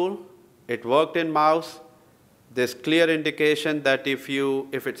molecule, it worked in mouse. There's clear indication that if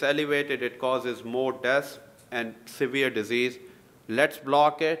it's elevated, it causes more deaths and severe disease. Let's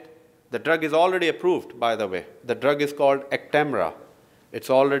block it. The drug is already approved, by the way. The drug is called Actemra. It's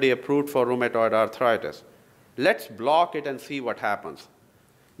already approved for rheumatoid arthritis. Let's block it and see what happens.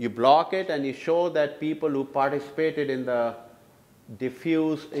 You block it and you show that people who participated in the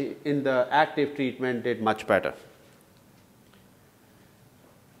active treatment did much better.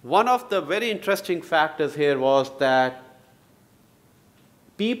 One of the very interesting factors here was that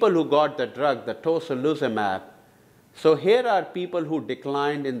people who got the drug, the tocilizumab, so here are people who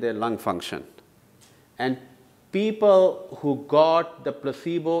declined in their lung function. And people who got the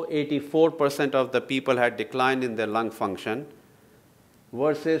placebo, 84% of the people had declined in their lung function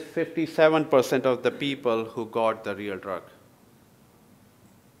versus 57% of the people who got the real drug.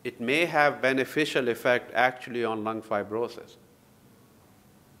 It may have beneficial effect actually on lung fibrosis.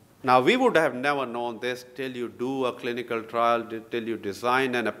 Now, we would have never known this till you do a clinical trial, till you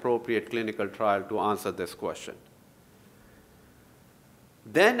design an appropriate clinical trial to answer this question.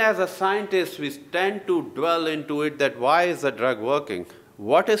 Then as a scientist, we tend to dwell into it that why is the drug working?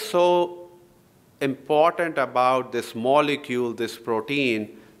 What is so important about this molecule, this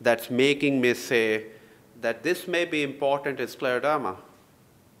protein, that's making me say that this may be important in scleroderma?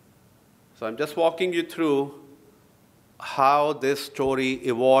 So I'm just walking you through how this story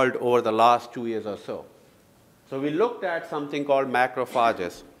evolved over the last 2 years or so. So we looked at something called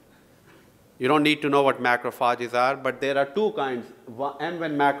macrophages. You don't need to know what macrophages are, but there are two kinds.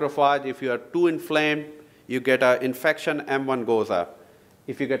 M1 macrophage, if you are too inflamed, you get an infection, M1 goes up.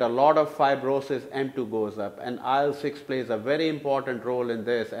 If you get a lot of fibrosis, M2 goes up. And IL-6 plays a very important role in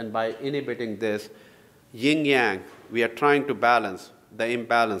this, and by inhibiting this, yin-yang, we are trying to balance the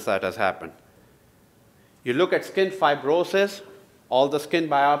imbalance that has happened. You look at skin fibrosis, all the skin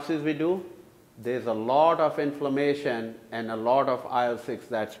biopsies we do, there's a lot of inflammation and a lot of IL-6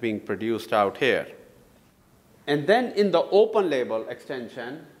 that's being produced out here. And then in the open label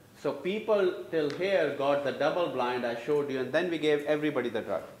extension, so people till here got the double blind I showed you, and then we gave everybody the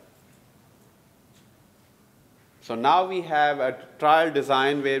drug. So now we have a trial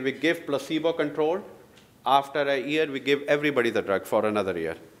design where we give placebo controlled. After a year, we give everybody the drug for another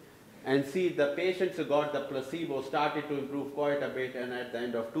year. And see, the patients who got the placebo started to improve quite a bit, and at the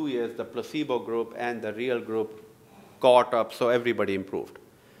end of 2 years, the placebo group and the real group caught up, so everybody improved.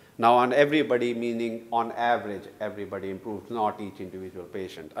 Now, on everybody, meaning on average, everybody improved, not each individual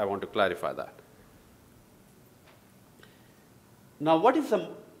patient. I want to clarify that. Now, what is the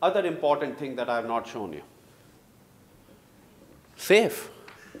other important thing that I have not shown you? Safe.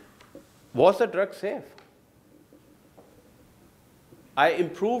 Was the drug safe? I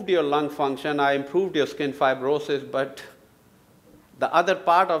improved your lung function, I improved your skin fibrosis, but the other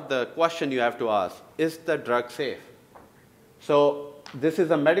part of the question you have to ask, is the drug safe? So this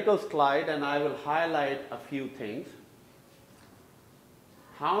is a medical slide, and I will highlight a few things.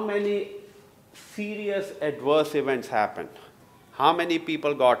 How many serious adverse events happened? How many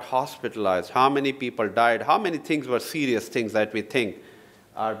people got hospitalized? How many people died? How many things were serious things that we think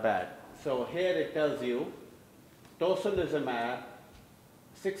are bad? So here it tells you, tocilizumab,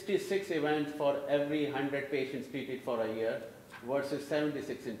 66 events for every 100 patients treated for a year versus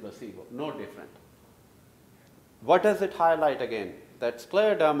 76 in placebo. No different. What does it highlight again? That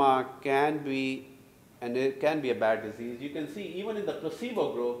scleroderma can be, and it can be a bad disease. You can see even in the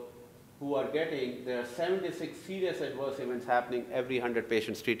placebo group who are getting, there are 76 serious adverse events happening every 100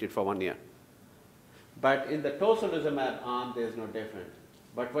 patients treated for 1 year. But in the tocilizumab arm, there's no difference.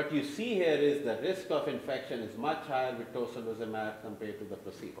 But what you see here is the risk of infection is much higher with tocilizumab compared to the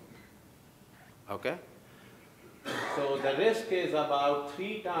placebo. Okay? So the risk is about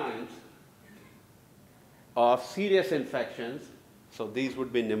 3 times of serious infections. So these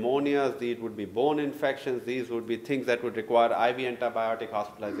would be pneumonias, these would be bone infections, these would be things that would require IV antibiotic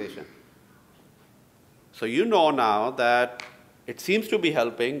hospitalization. So you know now that it seems to be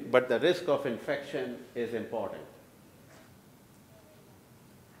helping, but the risk of infection is important.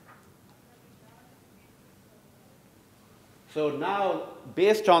 So now,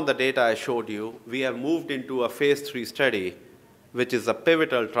 based on the data I showed you, we have moved into a phase 3 study, which is a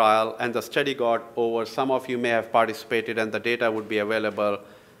pivotal trial, and the study got over. Some of you may have participated, and the data would be available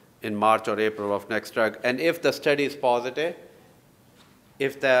in March or April of next drug. And if the study is positive,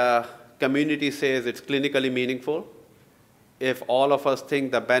 if the community says it's clinically meaningful, if all of us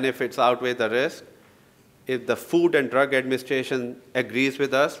think the benefits outweigh the risk, if the Food and Drug Administration agrees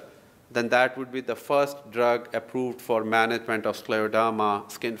with us, then that would be the first drug approved for management of scleroderma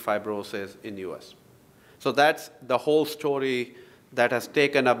skin fibrosis in US. So that's the whole story that has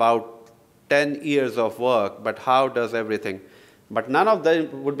taken about 10 years of work, but how does everything? But none of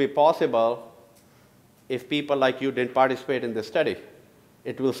them would be possible if people like you didn't participate in the study.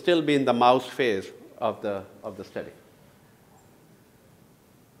 It will still be in the mouse phase of the study.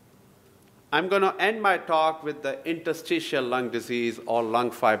 I'm going to end my talk with the interstitial lung disease or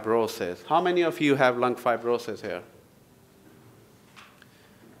lung fibrosis. How many of you have lung fibrosis here?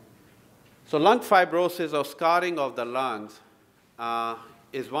 So lung fibrosis or scarring of the lungs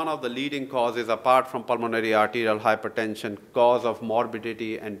is one of the leading causes, apart from pulmonary arterial hypertension, cause of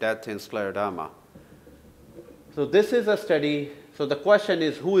morbidity and death in scleroderma. So this is a study. So the question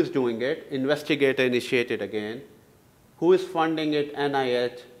is, who is doing it? Investigator initiated again. Who is funding it?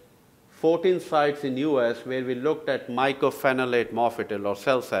 NIH. 14 sites in US where we looked at mycophenolate mofetil or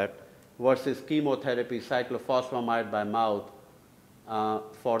CellCept versus chemotherapy cyclophosphamide by mouth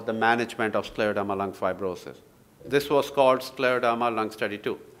for the management of scleroderma lung fibrosis. This was called Scleroderma Lung Study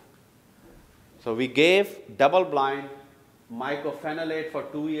 2. So we gave double-blind mycophenolate for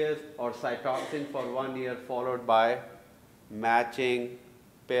 2 years or Cytoxan for 1 year, followed by matching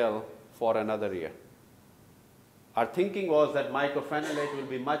pill for another year. Our thinking was that mycophenolate will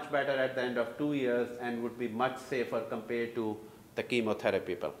be much better at the end of 2 years and would be much safer compared to the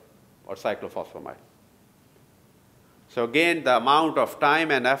chemotherapy pill or cyclophosphamide. So again, the amount of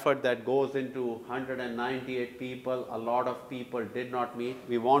time and effort that goes into 198 people, a lot of people did not meet.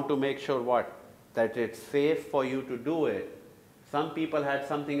 We want to make sure what? That it's safe for you to do it. Some people had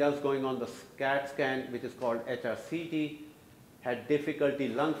something else going on the CAT scan, which is called HRCT, had difficulty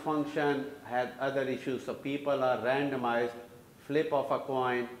lung function, had other issues. So people are randomized, flip of a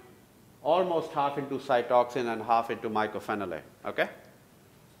coin, almost half into Cytoxan and half into mycophenolate, okay?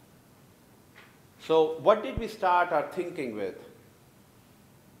 So what did we start our thinking with?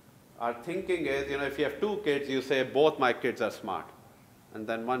 Our thinking is, if you have 2 kids, you say, both my kids are smart. And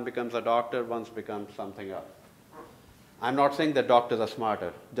then one becomes a doctor, one becomes something else. I'm not saying that doctors are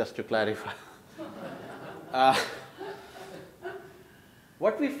smarter, just to clarify.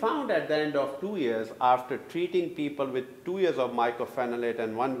 What we found at the end of 2 years, after treating people with 2 years of mycophenolate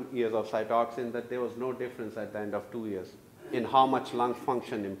and 1 year of Cytoxan, that there was no difference at the end of 2 years in how much lung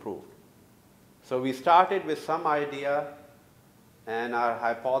function improved. So we started with some idea, and our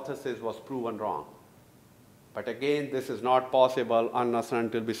hypothesis was proven wrong. But again, this is not possible unless and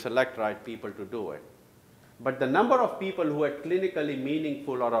until we select right people to do it. But the number of people who had clinically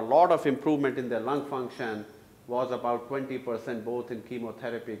meaningful or a lot of improvement in their lung function was about 20%, both in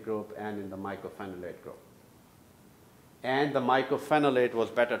chemotherapy group and in the mycophenolate group. And the mycophenolate was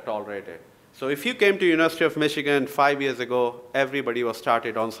better tolerated. So if you came to University of Michigan 5 years ago, everybody was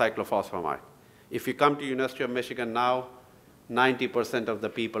started on cyclophosphamide. If you come to University of Michigan now, 90% of the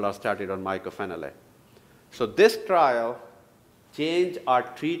people are started on mycophenolate. So this trial changed our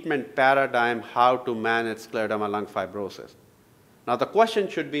treatment paradigm how to manage scleroderma lung fibrosis. Now the question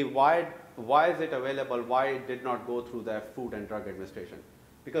should be, why is it available? Why it did not go through the Food and Drug Administration?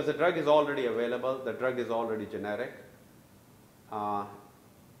 Because the drug is already available, the drug is already generic.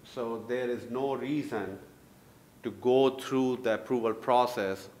 So there is no reason to go through the approval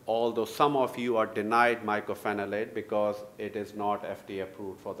process, although some of you are denied mycophenolate because it is not FDA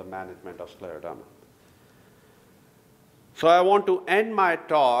approved for the management of scleroderma. So I want to end my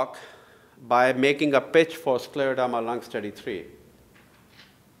talk by making a pitch for Scleroderma lung study 3.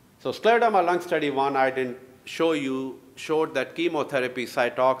 So Scleroderma lung study 1, I didn't show you, showed that chemotherapy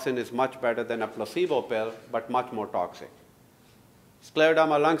Cytoxin is much better than a placebo pill, but much more toxic.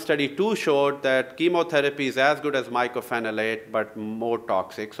 Scleroderma lung study 2 showed that chemotherapy is as good as mycophenolate, but more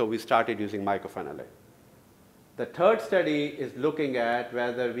toxic, so we started using mycophenolate. The third study is looking at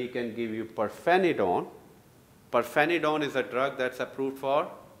whether we can give you pirfenidone. Pirfenidone is a drug that's approved for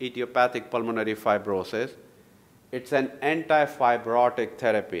idiopathic pulmonary fibrosis. It's an anti-fibrotic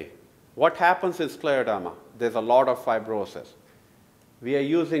therapy. What happens in scleroderma? There's a lot of fibrosis. We are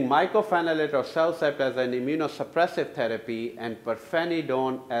using mycophenolate or Cellcept as an immunosuppressive therapy and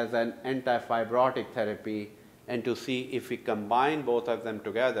pirfenidone as an anti-fibrotic therapy, and to see if we combine both of them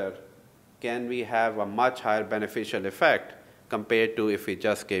together, can we have a much higher beneficial effect compared to if we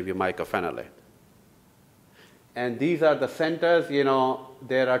just gave you mycophenolate. And these are the centers.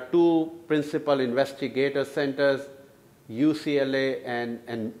 There are two principal investigator centers, UCLA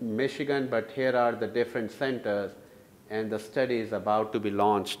and Michigan, but here are the different centers, and the study is about to be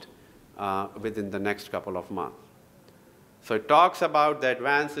launched within the next couple of months. So it talks about the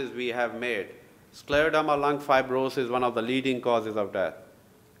advances we have made. Scleroderma lung fibrosis is one of the leading causes of death.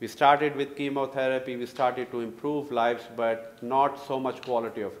 We started with chemotherapy, we started to improve lives, but not so much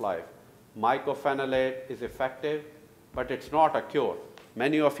quality of life. Mycophenolate is effective, but it's not a cure.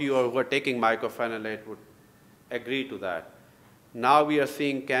 Many of you who are taking mycophenolate would agree to that. Now we are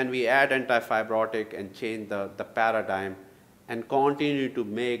seeing, can we add antifibrotic and change the paradigm and continue to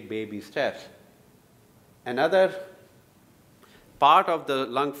make baby steps? Another part of the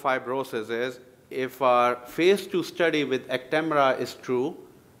lung fibrosis is, if our phase 2 study with Actemra is true,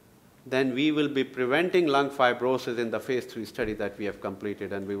 then we will be preventing lung fibrosis in the phase 3 study that we have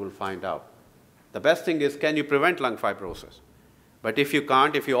completed, and we will find out. The best thing is, can you prevent lung fibrosis? But if you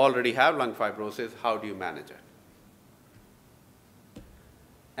can't, if you already have lung fibrosis, how do you manage it?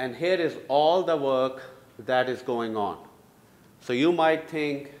 And here is all the work that is going on. So you might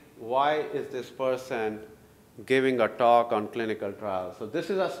think, why is this person giving a talk on clinical trials? So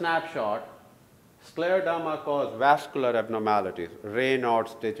this is a snapshot. Scleroderma causes vascular abnormalities,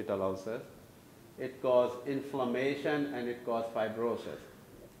 Raynaud's digital ulcers. It causes inflammation, and it causes fibrosis.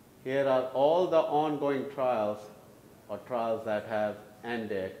 Here are all the ongoing trials, or trials that have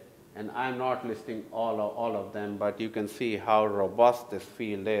ended, and I'm not listing all of them, but you can see how robust this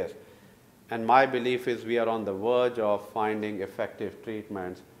field is. And my belief is we are on the verge of finding effective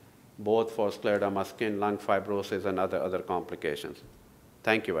treatments, both for scleroderma, skin, lung fibrosis, and other complications.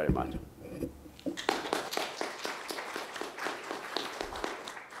 Thank you very much.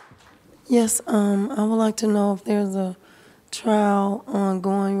 Yes, I would like to know if there's a trial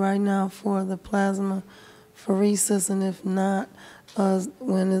ongoing right now for the plasma pheresis, and if not,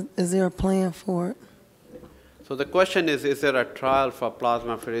 when is there a plan for it? So the question is there a trial for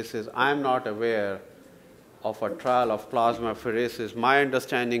plasma pheresis? I'm not aware of a trial of plasma pheresis. My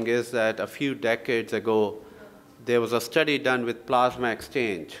understanding is that a few decades ago, there was a study done with plasma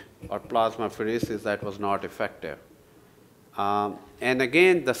exchange or plasma pheresis that was not effective. And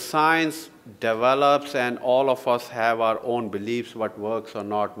again, the science develops, and all of us have our own beliefs what works or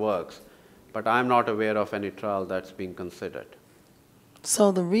not works. But I'm not aware of any trial that's being considered.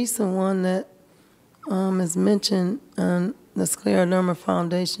 So the recent one that is mentioned on the Scleroderma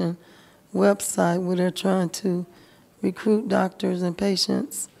Foundation website, where they're trying to recruit doctors and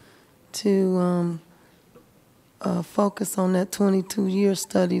patients to focus on that 22-year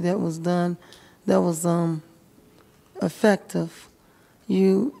study that was done, that was effective.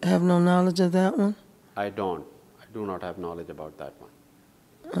 You have no knowledge of that one? I don't. I do not have knowledge about that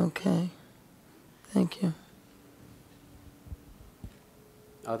one. Okay. Thank you.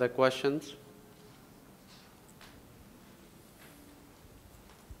 Other questions?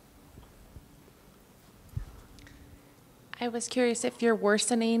 I was curious if you're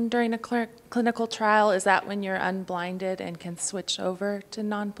worsening during a clinical trial, is that when you're unblinded and can switch over to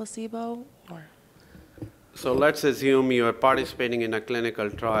non-placebo? Or? So let's assume you are participating in a clinical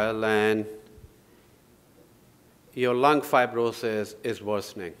trial and your lung fibrosis is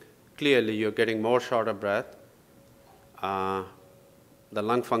worsening. Clearly, you're getting more short of breath. The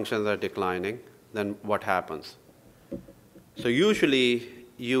lung functions are declining. Then what happens? So usually,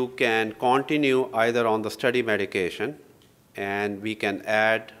 you can continue either on the study medication, and we can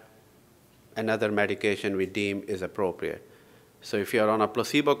add another medication we deem is appropriate. So if you're on a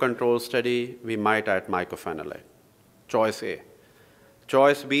placebo-controlled study, we might add mycophenolate. Choice A.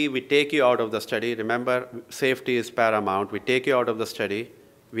 Choice B, we take you out of the study. Remember, safety is paramount. We take you out of the study.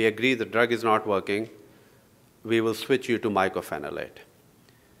 We agree the drug is not working. We will switch you to mycophenolate.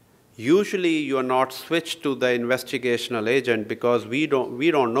 Usually you are not switched to the investigational agent because we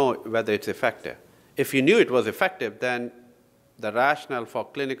don't know whether it's effective. If you knew it was effective, then the rationale for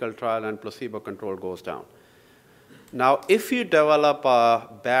clinical trial and placebo control goes down. Now, if you develop a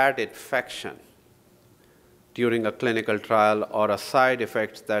bad infection during a clinical trial or a side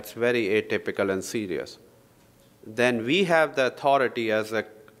effect that's very atypical and serious, then we have the authority as an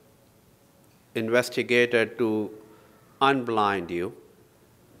investigator to unblind you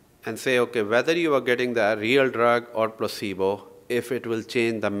and say, okay, whether you are getting the real drug or placebo, if it will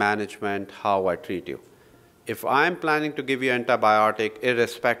change the management, how I treat you. If I'm planning to give you antibiotic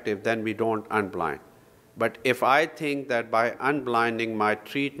irrespective, then we don't unblind. But if I think that by unblinding my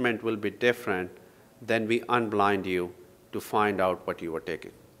treatment will be different, then we unblind you to find out what you are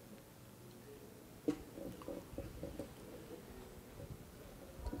taking.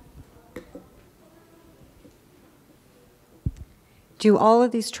 Do all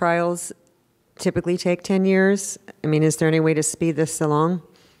of these trials typically take 10 years? I mean, is there any way to speed this along?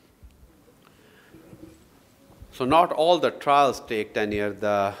 So not all the trials take 10 years.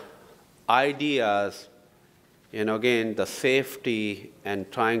 The ideas, again, the safety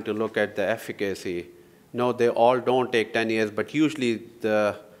and trying to look at the efficacy, no, they all don't take 10 years, but usually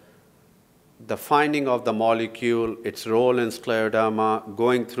the finding of the molecule, its role in scleroderma,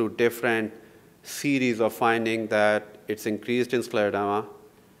 going through different series of finding that it's increased in scleroderma,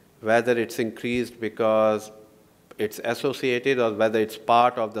 whether it's increased because it's associated or whether it's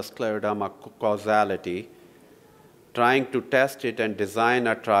part of the scleroderma causality, trying to test it and design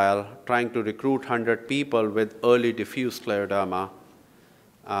a trial, trying to recruit 100 people with early diffuse scleroderma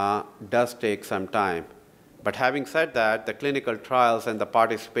does take some time. But having said that, the clinical trials and the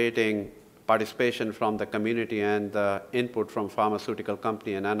participation from the community and the input from pharmaceutical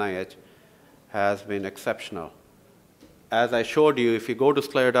company and NIH has been exceptional. As I showed you, if you go to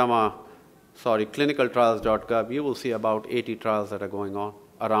clinicaltrials.gov, you will see about 80 trials that are going on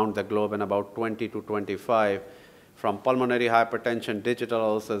around the globe and about 20 to 25 from pulmonary hypertension, digital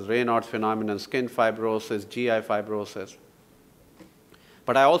ulcers, Raynaud's phenomenon, skin fibrosis, GI fibrosis.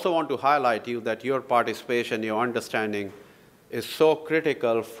 But I also want to highlight you that your participation, your understanding is so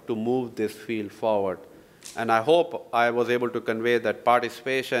critical to move this field forward. And I hope I was able to convey that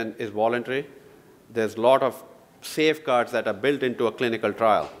participation is voluntary. There's a lot of safeguards that are built into a clinical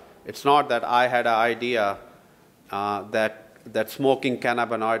trial. It's not that I had an idea that smoking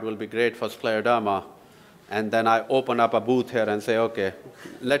cannabinoid will be great for scleroderma, and then I open up a booth here and say, okay,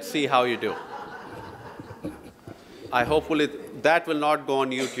 let's see how you do. Hopefully that will not go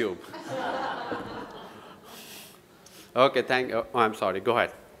on YouTube. Okay, thank you. Oh, I'm sorry, go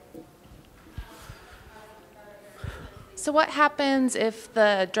ahead. So what happens if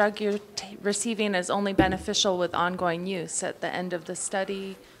the drug you're receiving is only beneficial with ongoing use at the end of the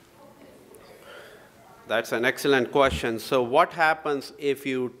study? That's an excellent question. So what happens if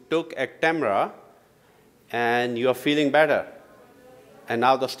you took Actemra and you're feeling better, and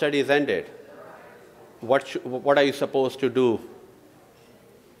now the study is ended? What are you supposed to do?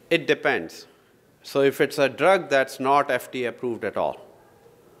 It depends. So if it's a drug that's not FDA approved at all,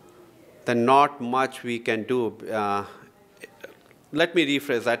 then not much we can do. Let me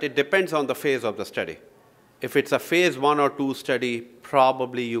rephrase that. It depends on the phase of the study. If it's a phase 1 or 2 study,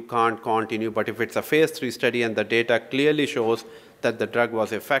 probably you can't continue. But if it's a phase 3 study and the data clearly shows that the drug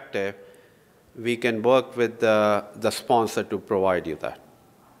was effective, we can work with the sponsor to provide you that.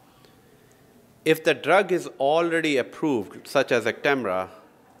 If the drug is already approved, such as Actemra,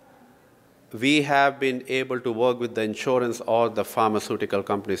 we have been able to work with the insurance or the pharmaceutical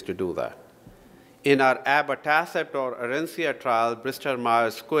companies to do that. In our abatacept or Orencia trial, Bristol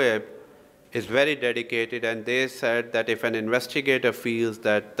Myers Squibb is very dedicated, and they said that if an investigator feels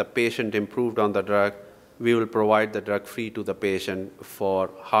that the patient improved on the drug, we will provide the drug free to the patient for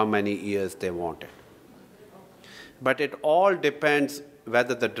how many years they want it. But it all depends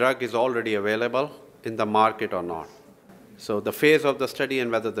whether the drug is already available in the market or not. So the phase of the study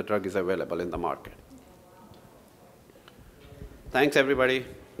and whether the drug is available in the market. Thanks, everybody.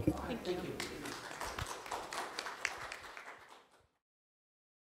 Thank you.